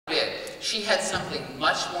she had something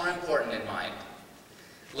much more important in mind,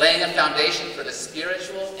 laying a foundation for the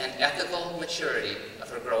spiritual and ethical maturity of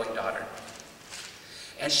her growing daughter.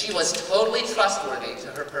 And she was totally trustworthy to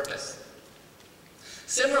her purpose.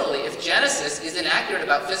 Similarly, if Genesis is inaccurate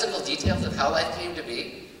about physical details of how life came to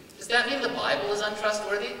be, does that mean the Bible is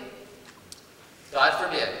untrustworthy? God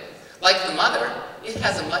forbid. Like the mother, it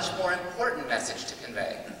has a much more important message to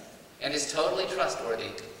convey, and is totally trustworthy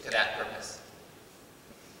to that purpose.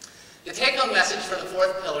 The take-home message for the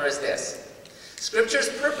fourth pillar is this: Scripture's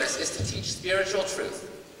purpose is to teach spiritual truth.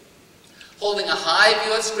 Holding a high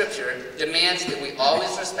view of Scripture demands that we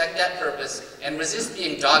always respect that purpose and resist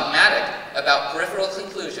being dogmatic about peripheral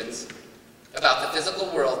conclusions about the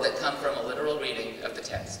physical world that come from a literal reading of the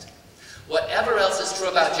text. Whatever else is true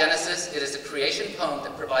about Genesis, it is a creation poem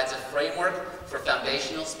that provides a framework for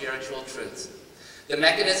foundational spiritual truths. The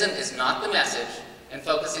mechanism is not the message, and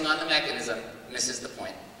focusing on the mechanism misses the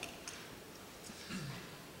point.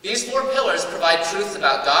 These four pillars provide truths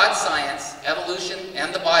about God, science, evolution,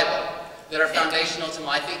 and the Bible that are foundational to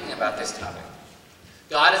my thinking about this topic.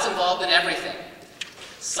 God is involved in everything.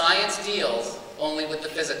 Science deals only with the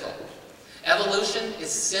physical. Evolution is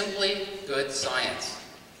simply good science.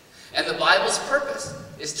 And the Bible's purpose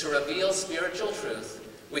is to reveal spiritual truth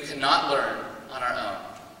we cannot learn on our own.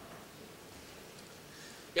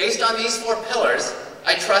 Based on these four pillars,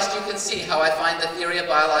 I trust you can see how I find the theory of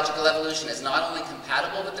biological evolution is not only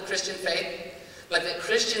compatible with the Christian faith, but that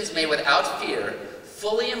Christians may without fear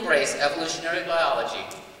fully embrace evolutionary biology,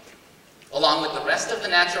 along with the rest of the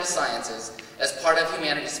natural sciences, as part of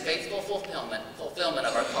humanity's faithful fulfillment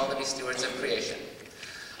of our call to be stewards of creation.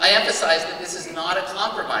 I emphasize that this is not a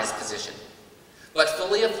compromise position, but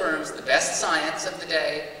fully affirms the best science of the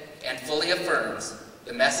day and fully affirms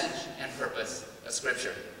the message and purpose of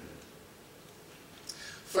Scripture.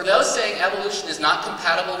 For those saying evolution is not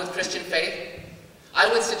compatible with Christian faith,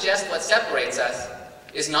 I would suggest what separates us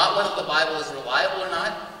is not whether the Bible is reliable or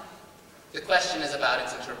not. The question is about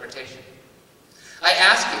its interpretation. I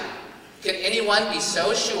ask you, can anyone be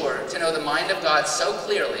so sure to know the mind of God so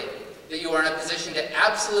clearly that you are in a position to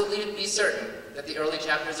absolutely be certain that the early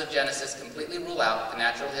chapters of Genesis completely rule out the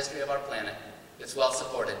natural history of our planet that's well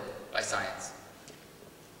supported by science?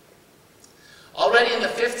 Already in the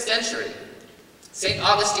 5th century, St.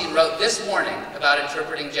 Augustine wrote this warning about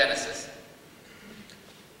interpreting Genesis.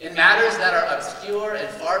 In matters that are obscure and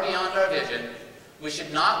far beyond our vision, we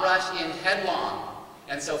should not rush in headlong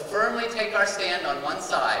and so firmly take our stand on one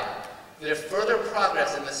side that if further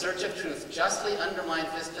progress in the search of truth justly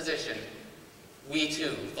undermines this position, we too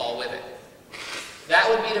fall with it. That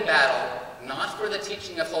would be to battle not for the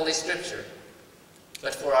teaching of Holy Scripture,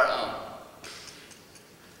 but for our own.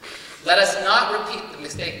 Let us not repeat the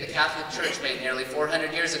mistake the Catholic Church made nearly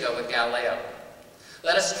 400 years ago with Galileo.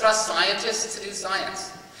 Let us trust scientists to do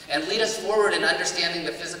science and lead us forward in understanding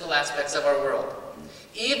the physical aspects of our world,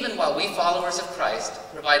 even while we followers of Christ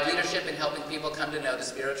provide leadership in helping people come to know the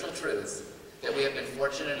spiritual truths that we have been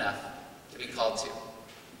fortunate enough to be called to.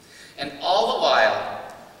 And all the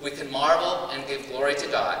while, we can marvel and give glory to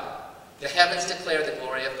God. The heavens declare the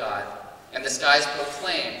glory of God, and the skies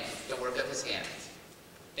proclaim the work of His hands.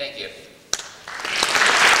 Thank you.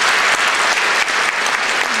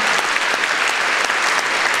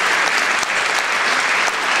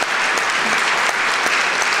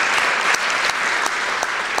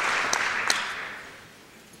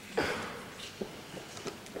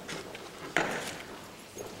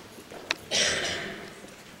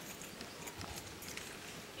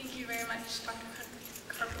 Thank you very much, Dr.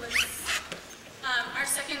 Karplus. Our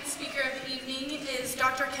second speaker of the evening is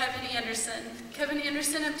Dr. Kevin Anderson. Kevin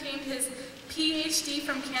Anderson obtained his PhD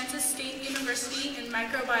from Kansas State University in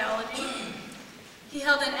microbiology. He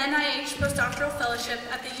held an NIH postdoctoral fellowship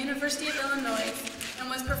at the University of Illinois and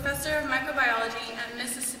was professor of microbiology at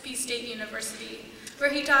Mississippi State University, where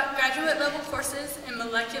he taught graduate-level courses in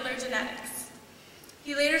molecular genetics.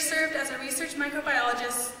 He later served as a research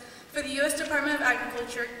microbiologist for the U.S. Department of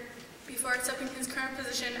Agriculture before accepting his current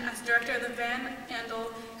position as director of the Van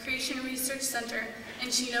Andel Creation Research Center in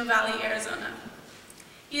Chino Valley, Arizona.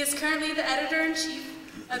 He is currently the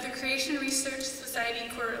editor-in-chief of the Creation Research Society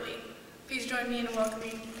Quarterly. Please join me in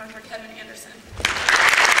welcoming Dr. Kevin Anderson.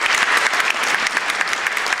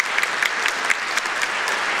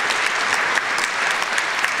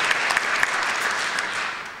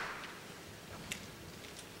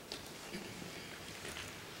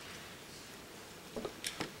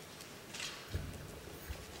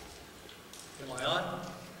 Am I on?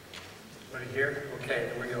 Everybody here? Okay,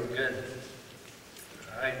 there we go, good.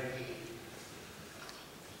 All right.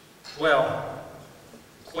 Well,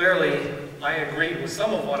 clearly I agreed with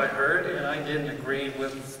some of what I heard, and I did not agree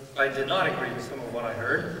with some of what I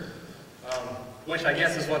heard, which I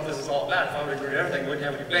guess is what this is all about. If I would agree with everything, we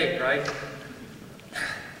wouldn't have a debate, right?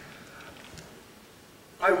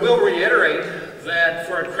 I will reiterate that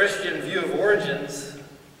for a Christian view of origins,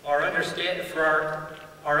 our understanding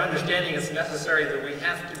is necessary that we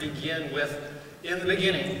have to begin with, in the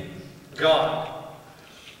beginning, God.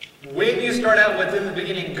 When you start out with in the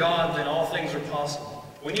beginning God, then all things are possible.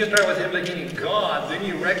 When you start with in the beginning God, then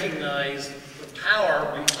you recognize the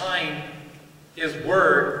power behind His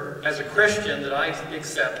Word as a Christian that I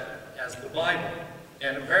accept as the Bible.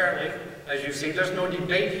 And apparently, as you see, there's no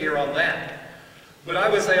debate here on that. But I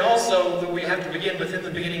would say also that we have to begin with in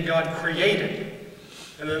the beginning God created.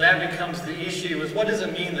 And then that becomes the issue is what does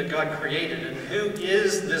it mean that God created? And who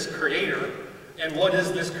is this creator? And what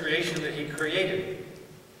is this creation that He created?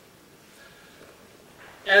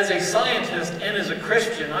 As a scientist and as a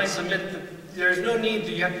Christian, I submit that there's no need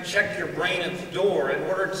that you have to check your brain at the door in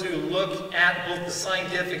order to look at both the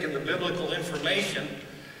scientific and the biblical information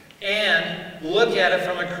and look at it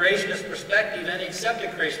from a creationist perspective and accept a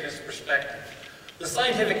creationist perspective. The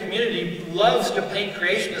scientific community loves to paint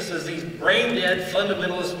creationists as these brain-dead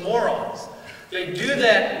fundamentalist morons. They do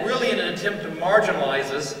that really in an attempt to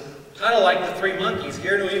marginalize us, kind of like the three monkeys.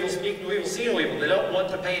 Hear no evil, speak no evil, see no evil. They don't want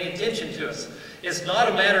to pay any attention to us. It's not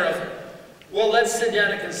a matter of, well, let's sit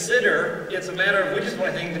down and consider. It's a matter of we just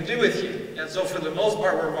want anything to do with you. And so for the most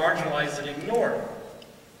part, we're marginalized and ignored.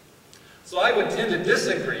 So I would tend to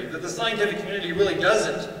disagree that the scientific community really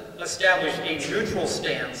doesn't establish a neutral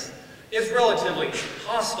stance. It's relatively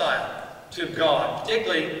hostile to God,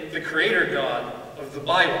 particularly the Creator God of the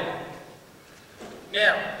Bible.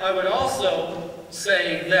 Now, I would also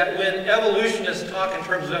say that when evolutionists talk in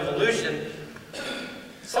terms of evolution,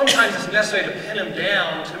 sometimes it's necessary to pin them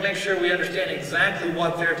down to make sure we understand exactly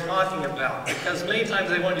what they're talking about. Because many times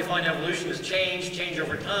they want to define evolution as change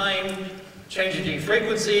over time, change in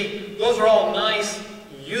frequency. Those are all nice,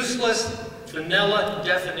 useless, vanilla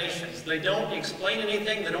definitions. They don't explain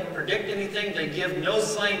anything, they don't predict anything, they give no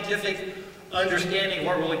scientific understanding of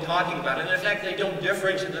what we're really talking about. And in fact, they don't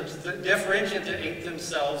differentiate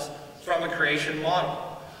themselves from a creation model.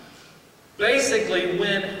 Basically,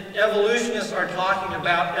 when evolutionists are talking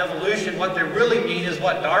about evolution, what they really mean is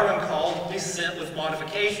what Darwin called descent with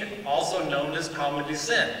modification, also known as common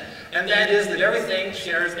descent. And that is that everything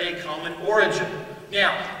shares a common origin.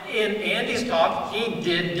 Now, in Andy's talk, he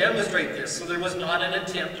did demonstrate this, so there was not an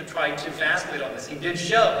attempt to try to vacillate on this. He did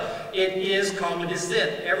show it is common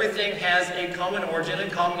descent. Everything has a common origin and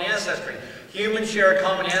common ancestry. Humans share a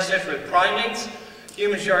common ancestry with primates.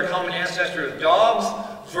 Humans share a common ancestry with dogs.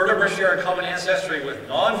 Vertebrae share a common ancestry with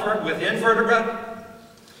invertebrate.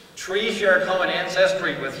 Trees share a common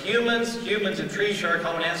ancestry with humans. Humans and trees share a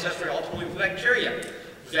common ancestry ultimately with bacteria.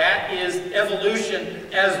 That is evolution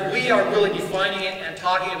as we are really defining it and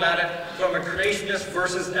talking about it from a creationist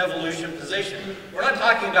versus evolution position. We're not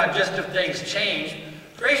talking about just if things change.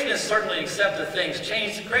 Creationists certainly accept that things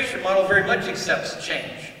change. The creation model very much accepts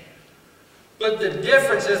change. But the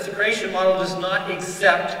difference is the creation model does not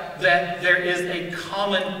accept that there is a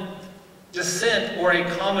common descent or a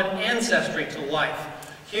common ancestry to life.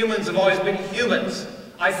 Humans have always been humans.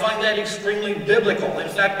 I find that extremely biblical. In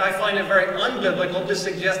fact, I find it very unbiblical to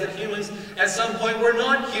suggest that humans at some point were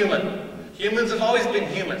not human. Humans have always been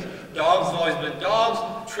humans. Dogs have always been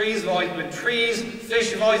dogs. Trees have always been trees.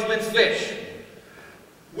 Fish have always been fish.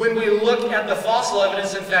 When we look at the fossil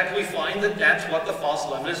evidence, in fact, we find that that's what the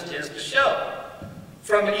fossil evidence tends to show.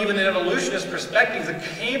 From even an evolutionist perspective, the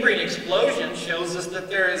Cambrian explosion shows us that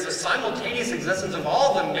there is a simultaneous existence of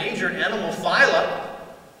all the major animal phyla.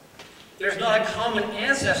 There's not a common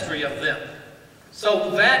ancestry of them.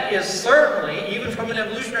 So that is certainly, even from an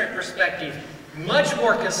evolutionary perspective, much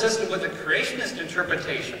more consistent with a creationist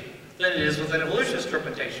interpretation than it is with an evolutionist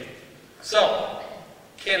interpretation. So,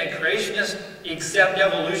 can a creationist accept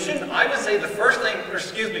evolution? I would say the first thing, or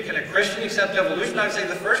excuse me, can a Christian accept evolution? I would say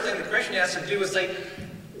the first thing the Christian has to do is say,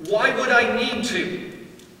 why would I need to?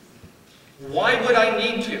 Why would I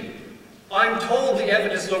need to? I'm told the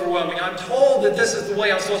evidence is overwhelming. I'm told that this is the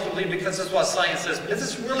way I'm supposed to believe because this is what science says. But this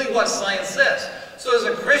is really what science says. So as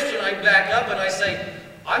a Christian, I back up and I say,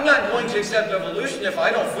 I'm not going to accept evolution if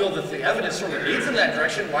I don't feel that the evidence sort of leads in that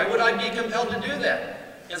direction. Why would I be compelled to do that?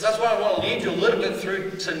 And so that's what I want to lead you a little bit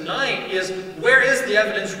through tonight is, where is the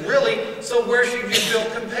evidence really? So where should you feel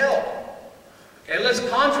compelled? Okay, let's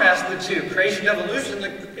contrast the two. Creation and evolution.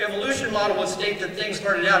 The evolution model would state that things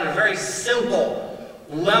started out in a very simple,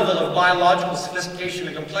 level of biological sophistication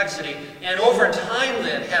and complexity, and over time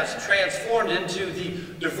then has transformed into the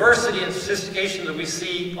diversity and sophistication that we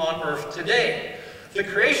see on Earth today. The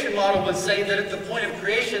creation model would say that at the point of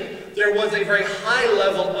creation, there was a very high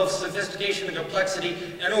level of sophistication and complexity,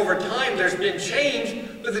 and over time there's been change,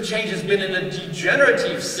 but the change has been in a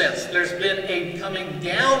degenerative sense. There's been a coming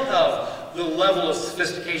down of the level of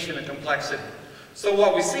sophistication and complexity. So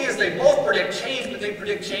what we see is they both predict change, but they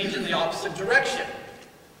predict change in the opposite direction.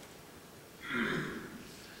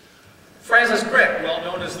 Francis Crick, well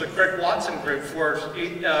known as the Crick-Watson group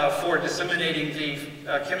for disseminating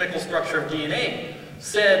the chemical structure of DNA,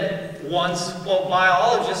 said once, quote,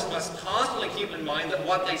 biologists must constantly keep in mind that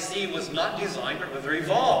what they see was not designed but rather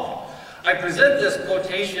evolved. I present this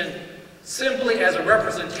quotation simply as a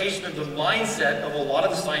representation of the mindset of a lot of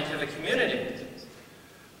the scientific community.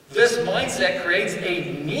 This mindset creates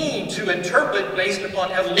a need to interpret based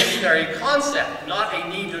upon evolutionary concept, not a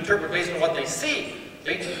need to interpret based on what they see.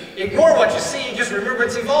 Ignore what you see, just remember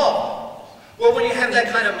it's evolved. Well, when you have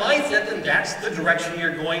that kind of mindset, then that's the direction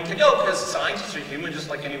you're going to go, because scientists are human just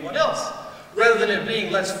like anyone else. Rather than it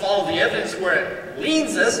being, let's follow the evidence where it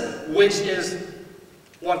leads us, which is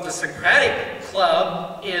what the Socratic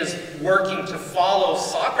Club is working to follow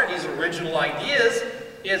Socrates' original ideas.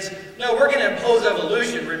 It's, no, we're going to impose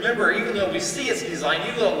evolution. Remember, even though we see it's designed,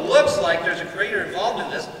 even though it looks like there's a creator involved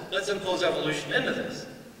in this, let's impose evolution into this.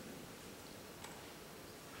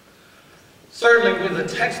 Certainly, when the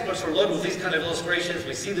textbooks are loaded with these kind of illustrations,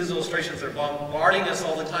 we see these illustrations, they're bombarding us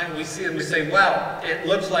all the time. We see them, we say, wow, it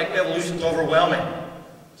looks like evolution's overwhelming.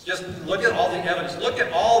 Just look at all the evidence. Look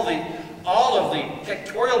at all of the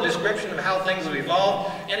pictorial description of how things have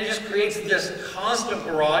evolved, and it just creates this constant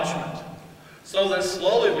barragement. So that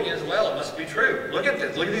slowly begins, well, it must be true. Look at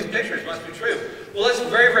this. Look at these pictures. It must be true. Well, let's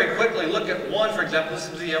very, very quickly look at one, for example.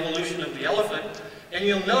 This is the evolution of the elephant. And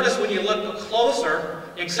you'll notice when you look closer,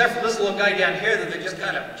 except for this little guy down here that they just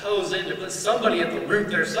kind of pose in to put somebody at the root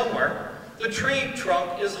there somewhere, the tree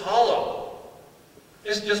trunk is hollow.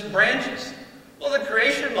 It's just branches. Well, the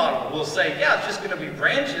creation model will say, yeah, it's just going to be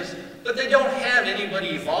branches, but they don't have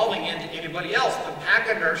anybody evolving into anybody else. The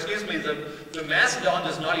pachyderm, excuse me, the mastodon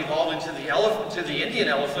does not evolve into the elephant, to the Indian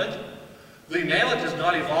elephant. The mammoth does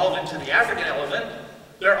not evolve into the African elephant.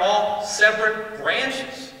 They're all separate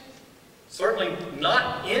branches. Certainly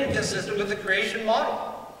not inconsistent with the creation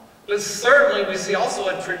model. But certainly we see also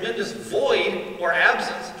a tremendous void or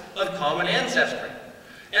absence of common ancestry.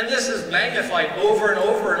 And this is magnified over and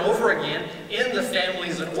over and over again in the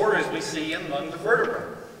families and orders we see among the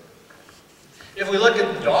vertebrae. If we look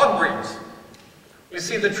at dog breeds, we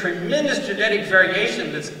see the tremendous genetic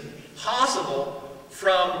variation that's possible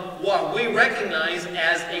from what we recognize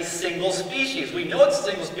as a single species. We know it's a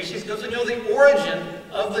single species because we know the origin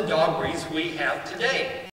of the dog breeds we have today.